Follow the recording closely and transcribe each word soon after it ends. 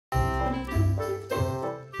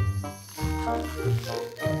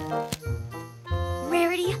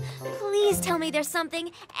me there's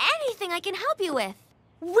anything I can help you with.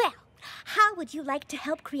 Well, how would you like to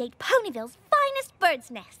help create Ponyville's finest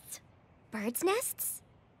birds' nests? Birds' nests?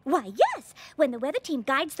 Why, yes. When the weather team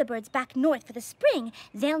guides the birds back north for the spring,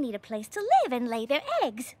 they'll need a place to live and lay their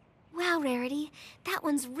eggs. Wow, Rarity, that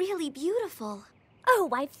one's really beautiful. Oh,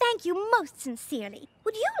 I thank you most sincerely.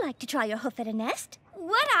 Would you like to try your hoof at a nest?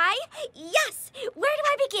 Would I? Yes! Where do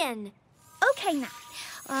I begin? Okay, now,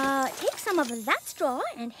 take some of that straw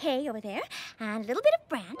and hay over there, and a little bit of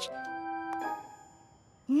branch.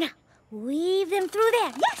 Now, weave them through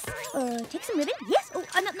there. Yes! Take some ribbon. Yes! Oh,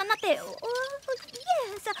 not there. Oh,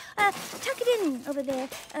 yes. Tuck it in over there,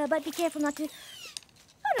 but be careful not to...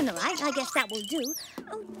 Oh, no, I guess that will do.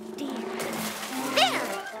 Oh, dear. There!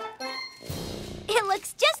 It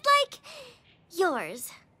looks just like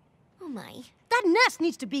yours. Oh, my. That nest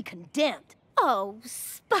needs to be condemned. Oh,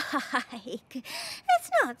 Spike. It's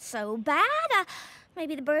not so bad.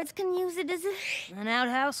 Maybe the birds can use it as An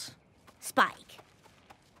outhouse? Spike.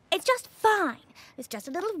 It's just fine. It's just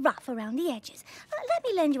a little rough around the edges. Let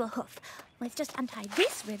me lend you a hoof. Let's just untie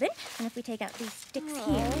this ribbon, and if we take out these sticks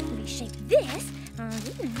here, we shape this. I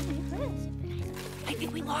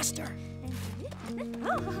think we lost her.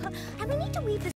 Oh, and we need to weave this